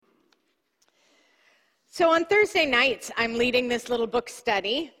So on Thursday nights, I'm leading this little book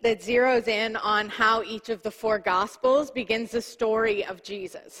study that zeroes in on how each of the four Gospels begins the story of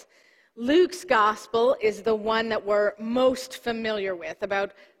Jesus. Luke's Gospel is the one that we're most familiar with,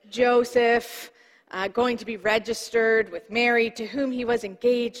 about Joseph going to be registered with Mary, to whom he was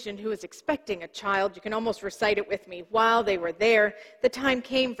engaged and who was expecting a child. You can almost recite it with me. While they were there, the time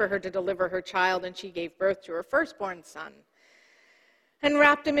came for her to deliver her child, and she gave birth to her firstborn son, and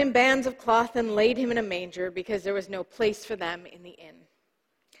wrapped him in bands of cloth and laid him in a manger because there was no place for them in the inn.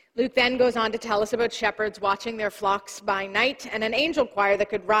 Luke then goes on to tell us about shepherds watching their flocks by night and an angel choir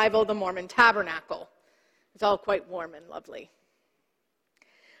that could rival the Mormon tabernacle. It's all quite warm and lovely.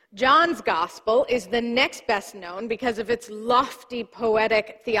 John's gospel is the next best known because of its lofty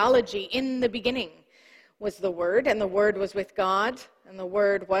poetic theology. In the beginning was the Word, and the Word was with God, and the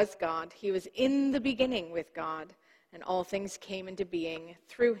Word was God. He was in the beginning with God, and all things came into being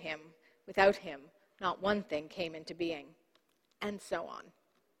through him. Without him, not one thing came into being, and so on.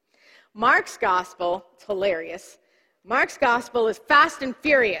 Mark's gospel, it's hilarious. Mark's gospel is fast and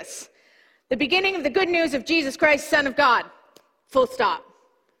furious. The beginning of the good news of Jesus Christ, Son of God. Full stop.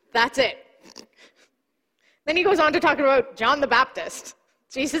 That's it. Then he goes on to talk about John the Baptist.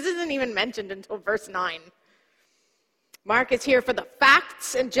 Jesus isn't even mentioned until verse 9. Mark is here for the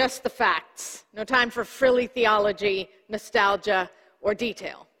facts and just the facts. No time for frilly theology, nostalgia, or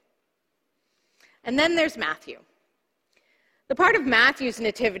detail. And then there's Matthew. The part of Matthew's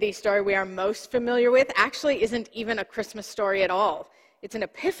nativity story we are most familiar with actually isn't even a Christmas story at all. It's an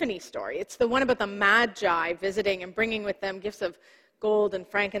epiphany story. It's the one about the Magi visiting and bringing with them gifts of gold and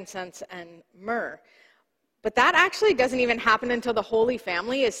frankincense and myrrh. But that actually doesn't even happen until the Holy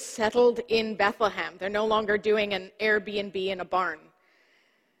Family is settled in Bethlehem. They're no longer doing an Airbnb in a barn.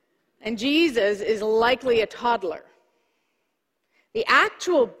 And Jesus is likely a toddler. The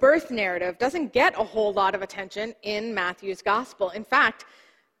actual birth narrative doesn't get a whole lot of attention in Matthew's gospel. In fact,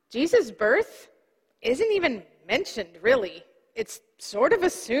 Jesus' birth isn't even mentioned, really. It's sort of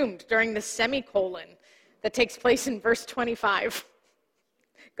assumed during the semicolon that takes place in verse 25.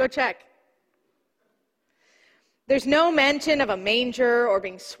 Go check. There's no mention of a manger or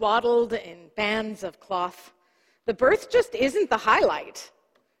being swaddled in bands of cloth. The birth just isn't the highlight.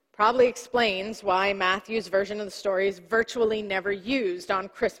 Probably explains why Matthew's version of the story is virtually never used on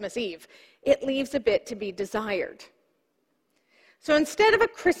Christmas Eve. It leaves a bit to be desired. So instead of a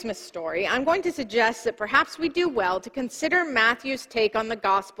Christmas story, I'm going to suggest that perhaps we do well to consider Matthew's take on the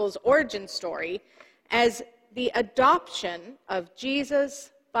Gospel's origin story as the adoption of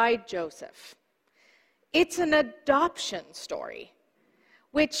Jesus by Joseph. It's an adoption story,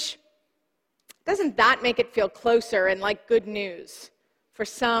 which doesn't that make it feel closer and like good news for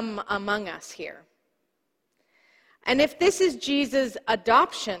some among us here? And if this is Jesus'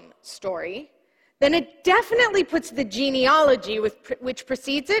 adoption story, then it definitely puts the genealogy which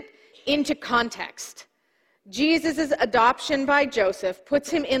precedes it into context. Jesus' adoption by Joseph puts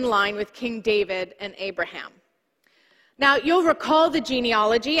him in line with King David and Abraham. Now, you'll recall the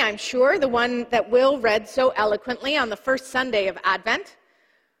genealogy, I'm sure, the one that Will read so eloquently on the first Sunday of Advent.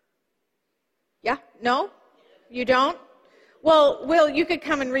 Yeah? No? You don't? Well, Will, you could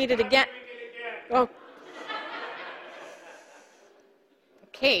come and read it again. Oh.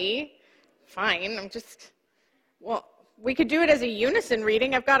 Okay, fine. Well, we could do it as a unison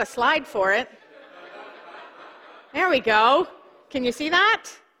reading. I've got a slide for it. There we go. Can you see that?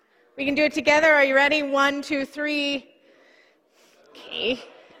 We can do it together. Are you ready? 1, 2, 3. Okay,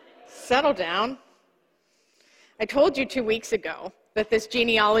 settle down. I told you 2 weeks ago that this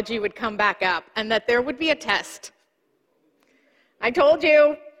genealogy would come back up and that there would be a test. I told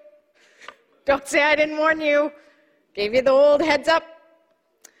you. Don't say I didn't warn you. Gave you the old heads up.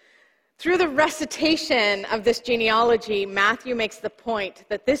 Through the recitation of this genealogy, Matthew makes the point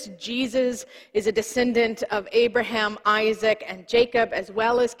that this Jesus is a descendant of Abraham, Isaac, and Jacob, as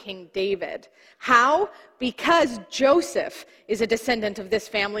well as King David. How? Because Joseph is a descendant of this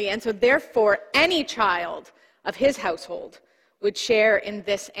family, and so therefore any child of his household would share in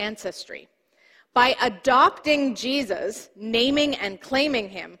this ancestry. By adopting Jesus, naming and claiming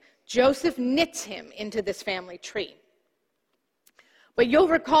him, Joseph knits him into this family tree. But you'll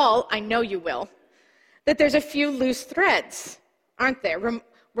recall, I know you will, that there's a few loose threads, aren't there?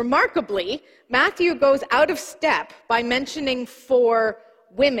 Remarkably, Matthew goes out of step by mentioning 4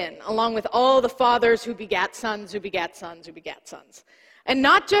 women, along with all the fathers who begat sons, who begat sons, who begat sons. And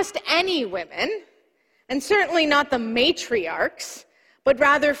not just any women, and certainly not the matriarchs, but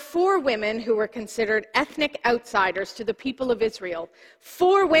rather 4 women who were considered ethnic outsiders to the people of Israel.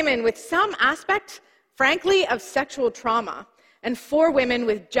 4 women with some aspect, frankly, of sexual trauma, and 4 women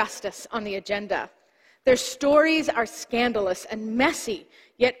with justice on the agenda. Their stories are scandalous and messy,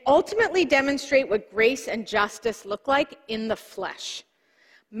 yet ultimately demonstrate what grace and justice look like in the flesh.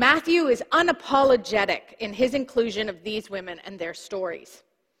 Matthew is unapologetic in his inclusion of these women and their stories.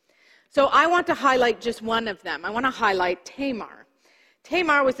 So I want to highlight just one of them. I want to highlight Tamar.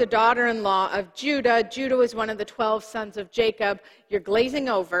 Tamar was the daughter-in-law of Judah. Judah was one of the 12 sons of Jacob. You're glazing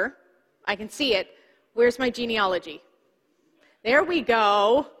over. I can see it. Where's my genealogy? There we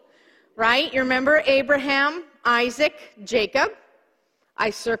go. Right? You remember Abraham, Isaac, Jacob. I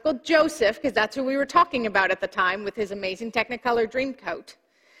circled Joseph because that's who we were talking about at the time with his amazing Technicolor dream coat.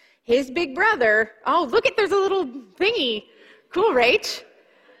 His big brother, oh, look at, there's a little thingy. Cool, right?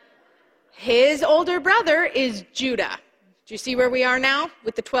 His older brother is Judah. Do you see where we are now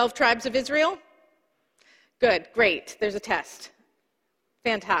with the 12 tribes of Israel? Good, great. There's a test.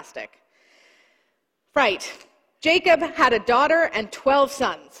 Fantastic. Right. Jacob had a daughter and 12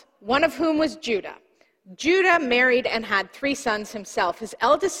 sons, one of whom was Judah. Judah married and had 3 sons himself. His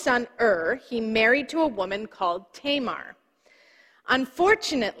eldest son, he married to a woman called Tamar.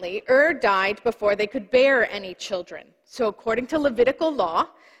 Unfortunately, died before they could bear any children. So according to Levitical law,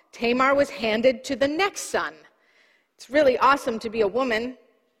 Tamar was handed to the next son. It's really awesome to be a woman.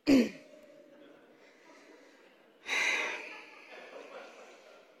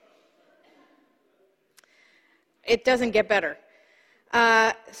 It doesn't get better.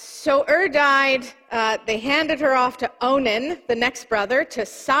 So died. They handed her off to Onan, the next brother, to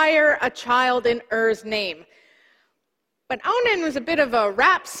sire a child in name. But Onan was a bit of a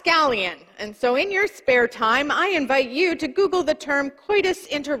rapscallion, and so in your spare time, I invite you to Google the term coitus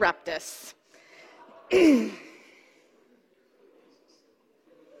interruptus.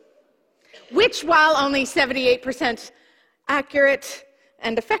 Which, while only 78% accurate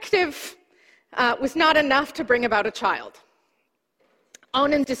and effective, was not enough to bring about a child.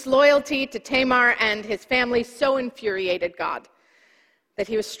 Onan's disloyalty to Tamar and his family so infuriated God that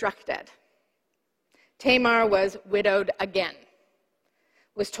he was struck dead. Tamar was widowed again,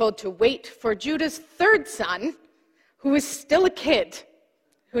 was told to wait for Judah's 3rd son, who was still a kid,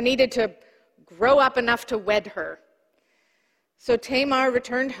 who needed to grow up enough to wed her. So Tamar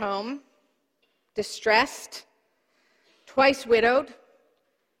returned home, distressed, twice widowed,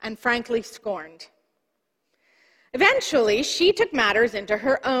 and frankly scorned. Eventually, she took matters into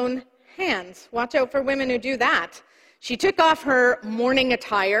her own hands. Watch out for women who do that. She took off her mourning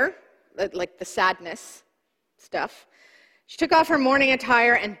attire, like the sadness stuff. She took off her mourning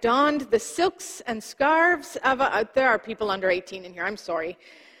attire and donned the silks and scarves of there are people under 18 in here, I'm sorry.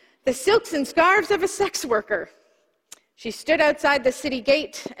 The silks and scarves of a sex worker. She stood outside the city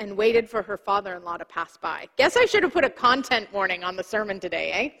gate and waited for her father-in-law to pass by. Guess I should have put a content warning on the sermon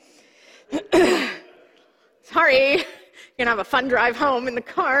today, eh? Sorry, you're going to have a fun drive home in the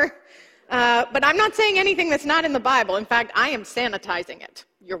car. But I'm not saying anything that's not in the Bible. In fact, I am sanitizing it.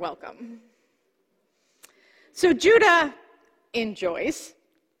 You're welcome. So Judah enjoys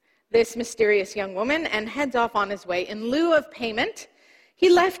this mysterious young woman and heads off on his way. In lieu of payment, he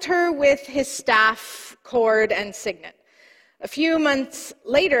left her with his staff, cord, and signet. A few months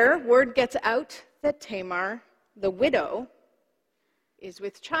later, word gets out that Tamar, the widow, is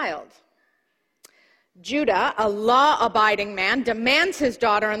with child. Judah, a law-abiding man, demands his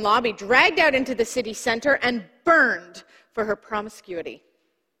daughter-in-law be dragged out into the city center and burned for her promiscuity.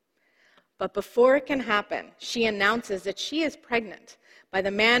 But before it can happen, she announces that she is pregnant by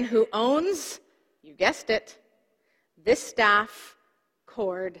the man who owns, you guessed it, this staff,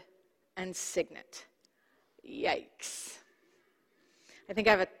 cord, and signet. Yikes. I think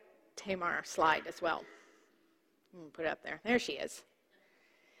I have a Tamar slide as well. Put it up there. There she is.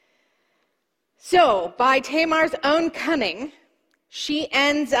 So, by Tamar's own cunning, she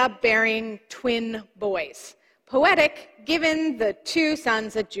ends up bearing twin boys. Poetic, given the 2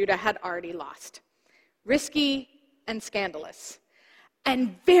 sons that Judah had already lost. Risky and scandalous.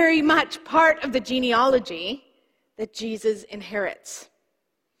 And very much part of the genealogy that Jesus inherits.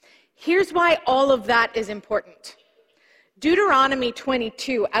 Here's why all of that is important. Deuteronomy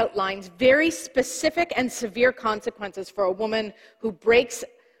 22 outlines very specific and severe consequences for a woman who breaks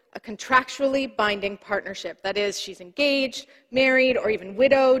a contractually binding partnership. That is, she's engaged, married, or even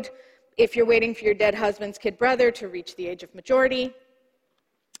widowed, if you're waiting for your dead husband's kid brother to reach the age of majority.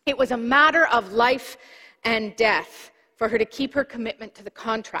 It was a matter of life and death for her to keep her commitment to the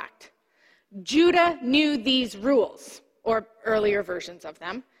contract. Judah knew these rules, or earlier versions of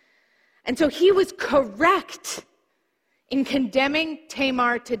them, and so he was correct in condemning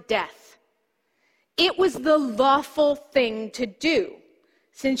Tamar to death. It was the lawful thing to do,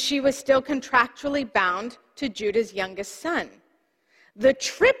 since she was still contractually bound to Judah's youngest son. The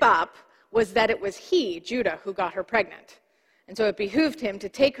trip-up was that it was he, Judah, who got her pregnant. And so it behooved him to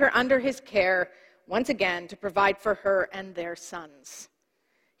take her under his care once again to provide for her and their sons.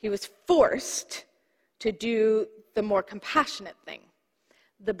 He was forced to do the more compassionate thing,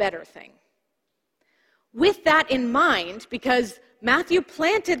 the better thing. With that in mind, because Matthew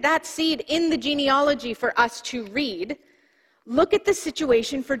planted that seed in the genealogy for us to read, look at the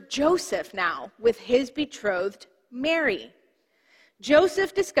situation for Joseph now with his betrothed Mary.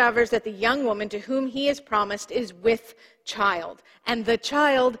 Joseph discovers that the young woman to whom he is promised is with child, and the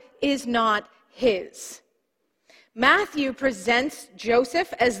child is not his. Matthew presents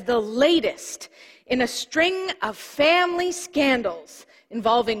Joseph as the latest in a string of family scandals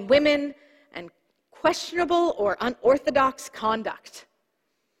involving women and questionable or unorthodox conduct.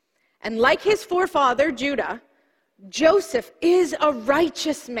 And like his forefather, Judah, Joseph is a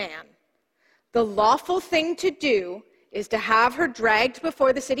righteous man. The lawful thing to do is to have her dragged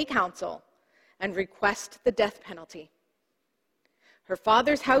before the city council and request the death penalty. Her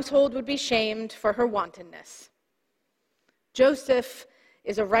father's household would be shamed for her wantonness. Joseph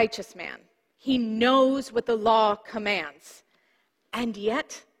is a righteous man. He knows what the law commands, and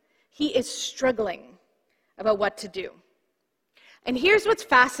yet he is struggling about what to do. And here's what's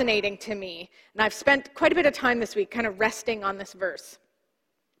fascinating to me, and I've spent quite a bit of time this week kind of resting on this verse.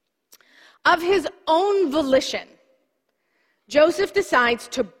 Of his own volition, Joseph decides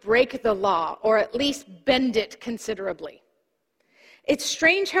to break the law, or at least bend it considerably. It's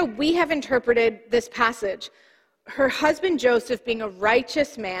strange how we have interpreted this passage, her husband Joseph being a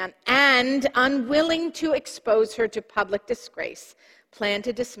righteous man and unwilling to expose her to public disgrace, planned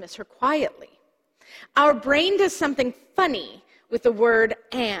to dismiss her quietly. Our brain does something funny with the word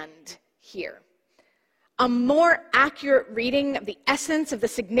 "and" here. A more accurate reading of the essence of the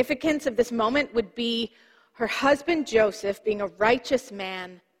significance of this moment would be her husband Joseph being a righteous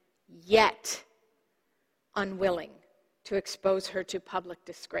man, yet unwilling to expose her to public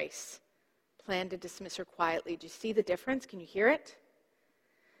disgrace, planned to dismiss her quietly. Do you see the difference? Can you hear it?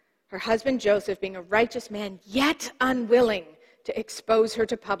 Her husband Joseph being a righteous man, yet unwilling to expose her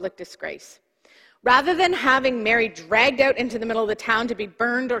to public disgrace. Rather than having Mary dragged out into the middle of the town to be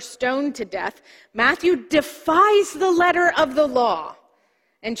burned or stoned to death, Matthew defies the letter of the law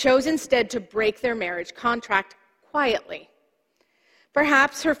and chose instead to break their marriage contract quietly.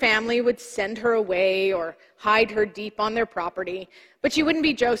 Perhaps her family would send her away or hide her deep on their property, but she wouldn't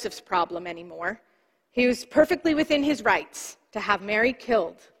be Joseph's problem anymore. He was perfectly within his rights to have Mary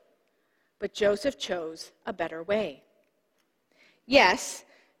killed, but Joseph chose a better way. Yes,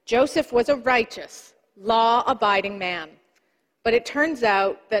 Joseph was a righteous, law-abiding man, but it turns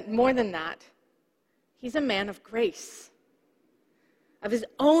out that more than that, he's a man of grace. Of his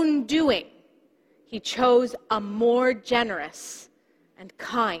own doing, he chose a more generous and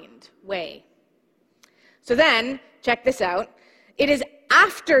kind way. So then, check this out, it is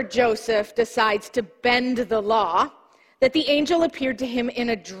after Joseph decides to bend the law that the angel appeared to him in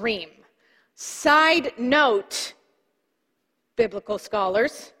a dream. Side note, biblical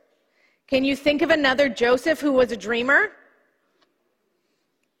scholars, can you think of another Joseph who was a dreamer?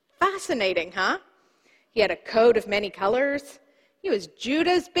 Fascinating, huh? He had a coat of many colors. He was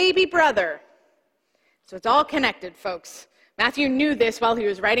Judah's baby brother. So it's all connected, folks. Matthew knew this while he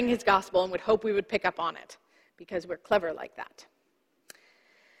was writing his gospel and would hope we would pick up on it, because we're clever like that.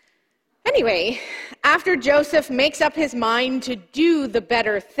 Anyway, after Joseph makes up his mind to do the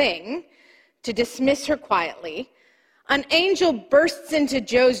better thing, to dismiss her quietly, an angel bursts into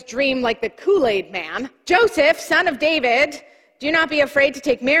Joe's dream like the Kool-Aid man. "Joseph, son of David, do not be afraid to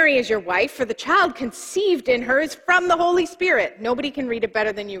take Mary as your wife, for the child conceived in her is from the Holy Spirit." Nobody can read it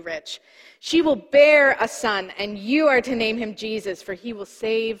better than you, Rich. "She will bear a son, and you are to name him Jesus, for he will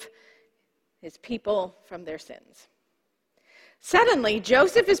save his people from their sins." Suddenly,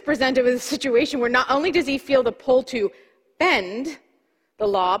 Joseph is presented with a situation where not only does he feel the pull to bend the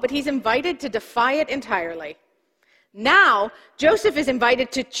law, but he's invited to defy it entirely. Now, Joseph is invited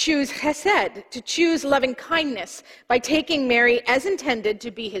to choose chesed, to choose loving kindness, by taking Mary as intended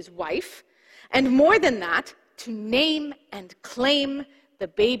to be his wife, and more than that, to name and claim the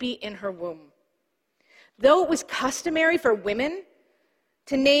baby in her womb. Though it was customary for women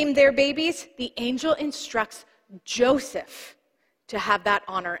to name their babies, the angel instructs Joseph to have that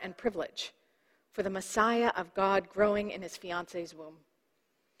honor and privilege for the Messiah of God growing in his fiance's womb.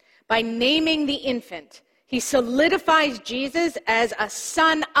 By naming the infant, he solidifies Jesus as a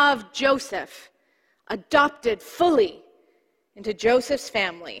son of Joseph, adopted fully into Joseph's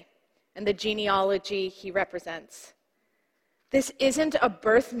family and the genealogy he represents. This isn't a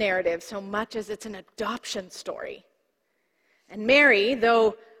birth narrative so much as it's an adoption story. And Mary,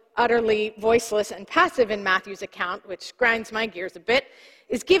 though utterly voiceless and passive in Matthew's account, which grinds my gears a bit,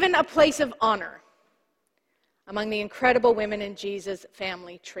 is given a place of honor among the incredible women in Jesus'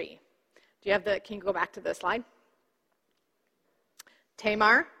 family tree. Can you go back to the slide?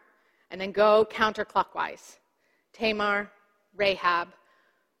 Tamar, and then go counterclockwise. Tamar, Rahab,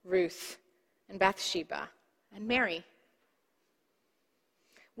 Ruth, and Bathsheba, and Mary.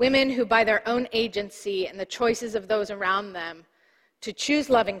 Women who, by their own agency and the choices of those around them, to choose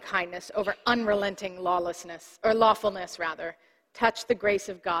loving kindness over unrelenting lawfulness, touch the grace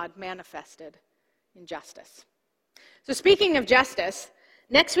of God manifested in justice. So speaking of justice,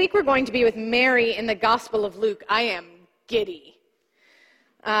 next week we're going to be with Mary in the Gospel of Luke. I am giddy.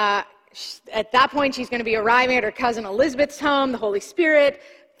 At that point, she's going to be arriving at her cousin Elizabeth's home. The Holy Spirit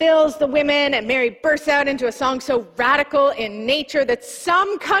fills the women, and Mary bursts out into a song so radical in nature that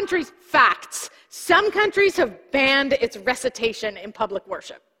some countries have banned its recitation in public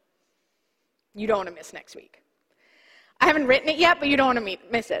worship. You don't want to miss next week. I haven't written it yet, but you don't want to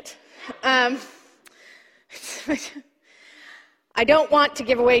miss it. I don't want to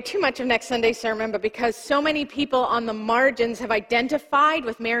give away too much of next Sunday's sermon, but because so many people on the margins have identified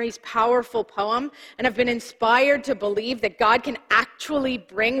with Mary's powerful poem and have been inspired to believe that God can actually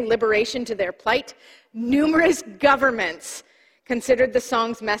bring liberation to their plight, numerous governments considered the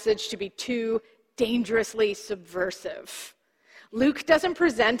song's message to be too dangerously subversive. Luke doesn't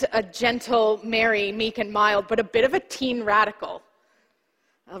present a gentle Mary, meek and mild, but a bit of a teen radical.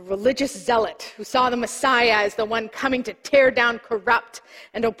 A religious zealot who saw the Messiah as the one coming to tear down corrupt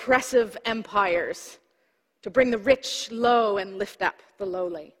and oppressive empires, to bring the rich low and lift up the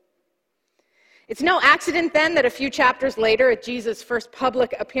lowly. It's no accident then that a few chapters later, at Jesus' first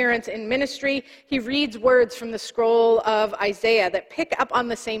public appearance in ministry, he reads words from the scroll of Isaiah that pick up on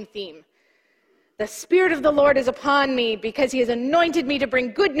the same theme. The Spirit of the Lord is upon me because he has anointed me to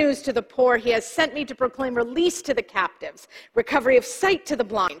bring good news to the poor. He has sent me to proclaim release to the captives, recovery of sight to the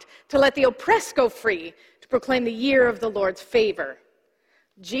blind, to let the oppressed go free, to proclaim the year of the Lord's favor.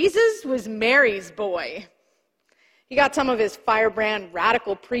 Jesus was Mary's boy. He got some of his firebrand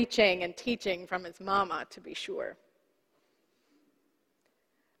radical preaching and teaching from his mama, to be sure.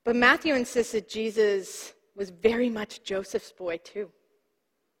 But Matthew insists that Jesus was very much Joseph's boy too.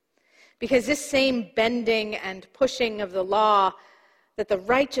 Because this same bending and pushing of the law that the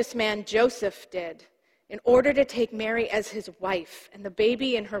righteous man Joseph did in order to take Mary as his wife and the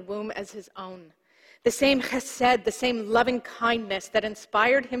baby in her womb as his own, the same chesed, the same loving kindness that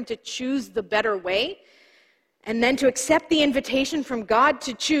inspired him to choose the better way and then to accept the invitation from God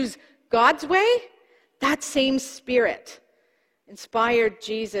to choose God's way, that same spirit inspired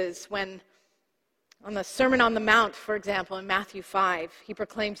Jesus when on the Sermon on the Mount, for example, in Matthew 5, he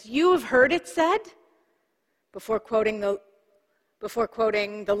proclaims, "You have heard it said," before quoting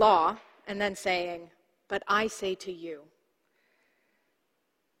the law, and then saying, "But I say to you,"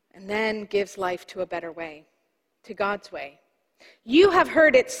 and then gives life to a better way, to God's way. You have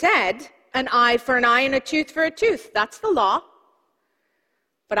heard it said, an eye for an eye and a tooth for a tooth. That's the law.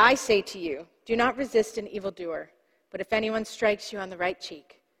 But I say to you, do not resist an evildoer, but if anyone strikes you on the right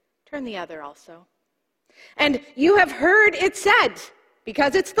cheek, turn the other also. And you have heard it said,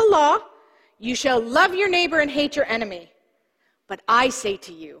 because it's the law, you shall love your neighbor and hate your enemy. But I say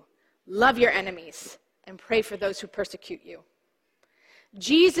to you, love your enemies and pray for those who persecute you.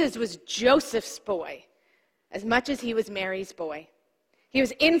 Jesus was Joseph's boy as much as he was Mary's boy. He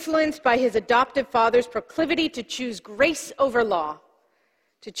was influenced by his adoptive father's proclivity to choose grace over law,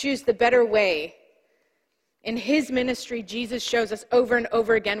 to choose the better way. In his ministry, Jesus shows us over and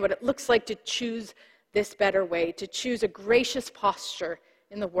over again what it looks like to choose this better way, to choose a gracious posture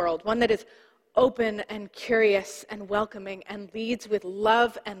in the world, one that is open and curious and welcoming and leads with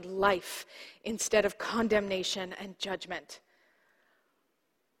love and life instead of condemnation and judgment.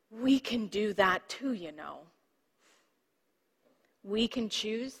 We can do that too, you know. We can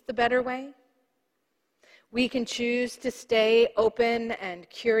choose the better way. We can choose to stay open and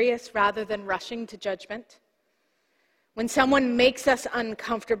curious rather than rushing to judgment. When someone makes us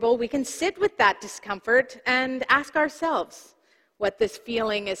uncomfortable, we can sit with that discomfort and ask ourselves what this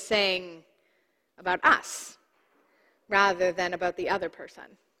feeling is saying about us rather than about the other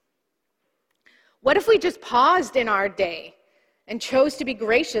person. What if we just paused in our day and chose to be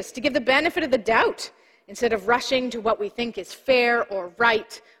gracious, to give the benefit of the doubt instead of rushing to what we think is fair or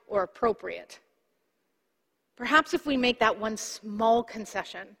right or appropriate? Perhaps if we make that one small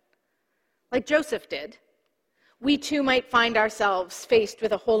concession, like Joseph did, we too might find ourselves faced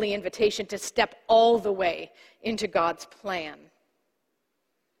with a holy invitation to step all the way into God's plan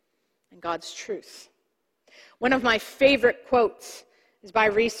and God's truth. One of my favorite quotes is by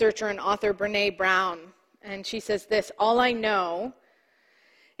researcher and author Brene Brown. And she says this: all I know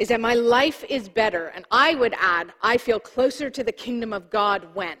is that my life is better, and I would add, I feel closer to the kingdom of God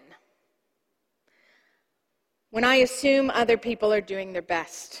when I assume other people are doing their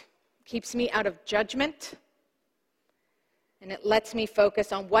best. It keeps me out of judgment, and it lets me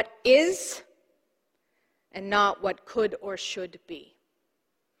focus on what is and not what could or should be.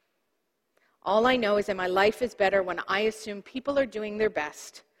 All I know is that my life is better when I assume people are doing their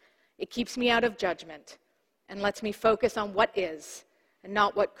best. It keeps me out of judgment and lets me focus on what is and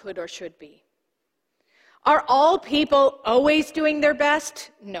not what could or should be. Are all people always doing their best?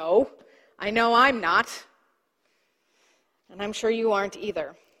 No. I know I'm not. And I'm sure you aren't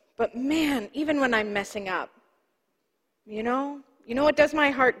either. But man, even when I'm messing up, you know what does my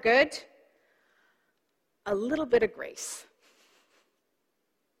heart good? A little bit of grace.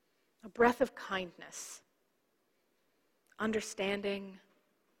 A breath of kindness, understanding,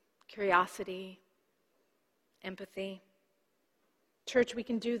 curiosity, empathy. Church, we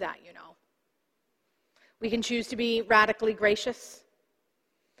can do that, We can choose to be radically gracious.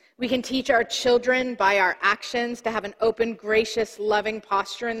 We can teach our children by our actions to have an open, gracious, loving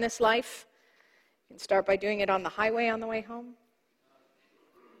posture in this life. You can start by doing it on the highway on the way home.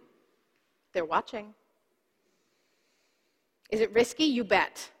 They're watching. Is it risky? You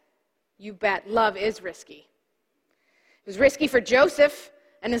bet. You bet. Love is risky. It was risky for Joseph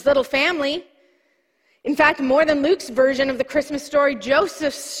and his little family. In fact, more than Luke's version of the Christmas story,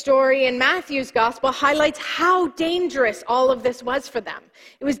 Joseph's story in Matthew's gospel highlights how dangerous all of this was for them.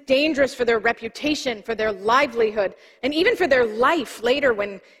 It was dangerous for their reputation, for their livelihood, and even for their life later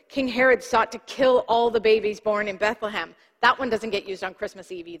when King Herod sought to kill all the babies born in Bethlehem. That one doesn't get used on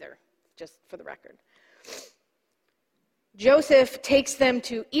Christmas Eve either, just for the record. Joseph takes them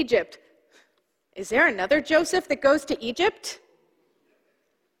to Egypt. Is there another Joseph that goes to Egypt?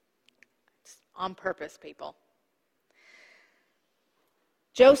 It's on purpose, people.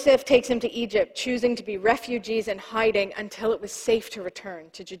 Joseph takes them to Egypt, choosing to be refugees and hiding until it was safe to return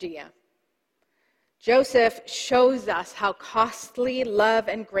to Judea. Joseph shows us how costly love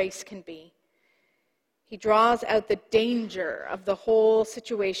and grace can be. He draws out the danger of the whole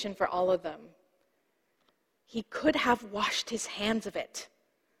situation for all of them. He could have washed his hands of it.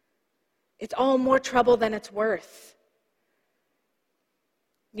 It's all more trouble than it's worth.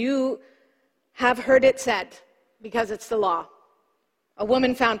 You have heard it said, because it's the law. A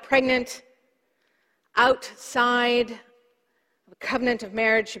woman found pregnant outside of a covenant of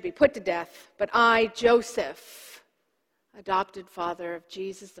marriage should be put to death. But I, Joseph, adopted father of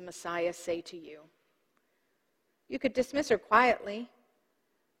Jesus the Messiah, say to you, you could dismiss her quietly,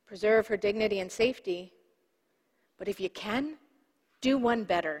 preserve her dignity and safety, but if you can, do one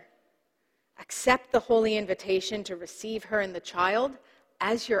better. Accept the holy invitation to receive her and the child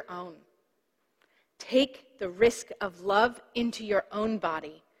as your own. Take the risk of love into your own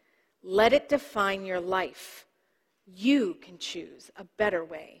body. Let it define your life. You can choose a better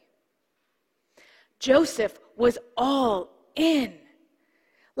way. Joseph was all in.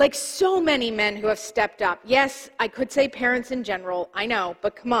 Like so many men who have stepped up. Yes, I could say parents in general, I know,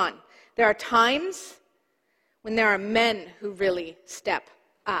 but come on. There are times when there are men who really step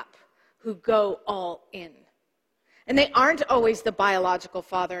up, who go all in. And they aren't always the biological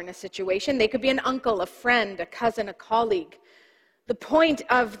father in a situation. They could be an uncle, a friend, a cousin, a colleague. The point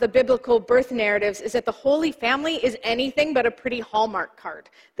of the biblical birth narratives is that the Holy Family is anything but a pretty Hallmark card.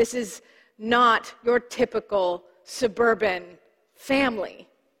 This is not your typical suburban family.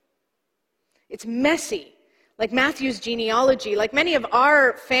 It's messy, like Matthew's genealogy, like many of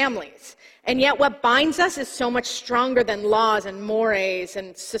our families. And yet what binds us is so much stronger than laws and mores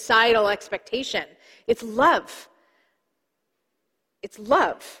and societal expectation. It's love. It's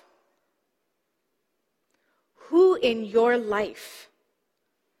love. Who in your life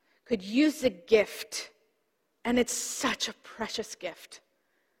could use a gift, and it's such a precious gift,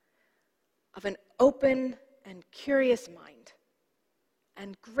 of an open and curious mind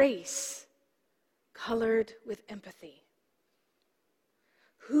and grace colored with empathy?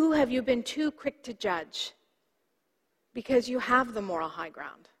 Who have you been too quick to judge because you have the moral high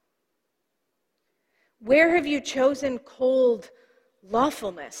ground? Where have you chosen cold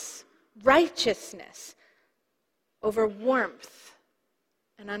lawfulness, righteousness over warmth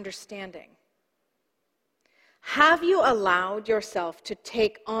and understanding? Have you allowed yourself to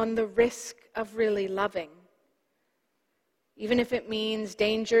take on the risk of really loving, even if it means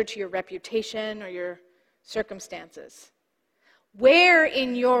danger to your reputation or your circumstances? Where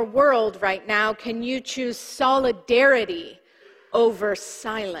in your world right now can you choose solidarity over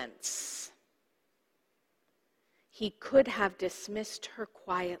silence? he could have dismissed her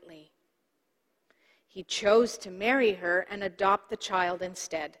quietly. He chose to marry her and adopt the child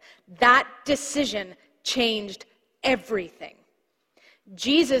instead. That decision changed everything.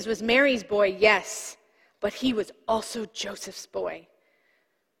 Jesus was Mary's boy, yes, but he was also Joseph's boy,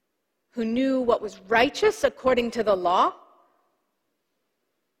 who knew what was righteous according to the law,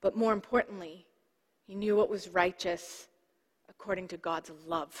 but more importantly, he knew what was righteous according to God's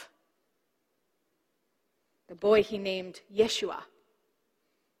love. The boy he named Yeshua,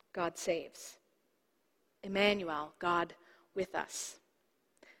 God saves. Emmanuel, God with us.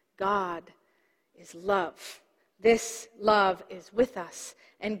 God is love. This love is with us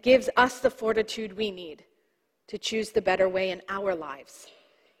and gives us the fortitude we need to choose the better way in our lives,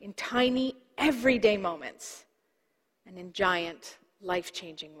 in tiny, everyday moments, and in giant,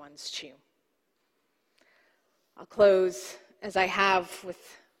 life-changing ones too. I'll close, as I have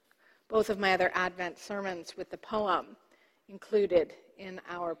with both of my other Advent sermons, with the poem included in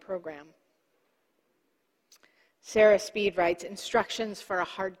our program. Sarah Speed writes, "Instructions for a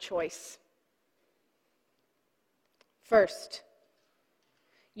hard choice." First,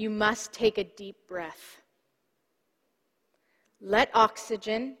 you must take a deep breath. Let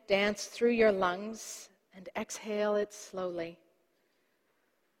oxygen dance through your lungs and exhale it slowly.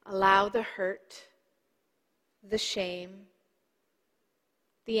 Allow the hurt, the shame,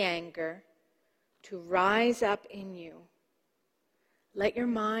 the anger to rise up in you. Let your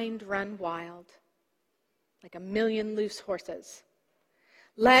mind run wild, like a million loose horses.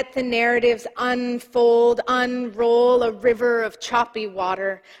 Let the narratives unfold, unroll a river of choppy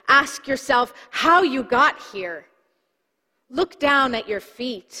water. Ask yourself how you got here. Look down at your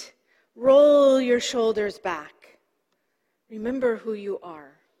feet. Roll your shoulders back. Remember who you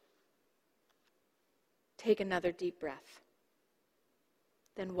are. Take another deep breath.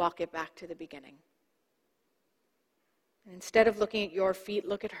 Then walk it back to the beginning. And instead of looking at your feet,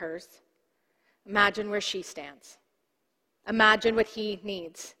 look at hers. Imagine where she stands. Imagine what he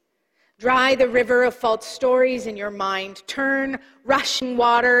needs. Dry the river of false stories in your mind. Turn rushing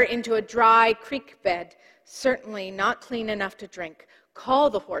water into a dry creek bed, certainly not clean enough to drink. Call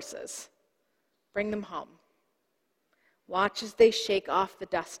the horses. Bring them home. Watch as they shake off the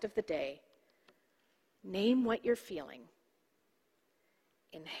dust of the day. Name what you're feeling.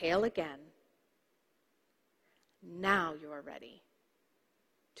 Inhale again. Now you are ready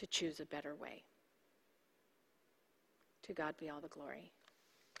to choose a better way. To God be all the glory.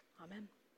 Amen.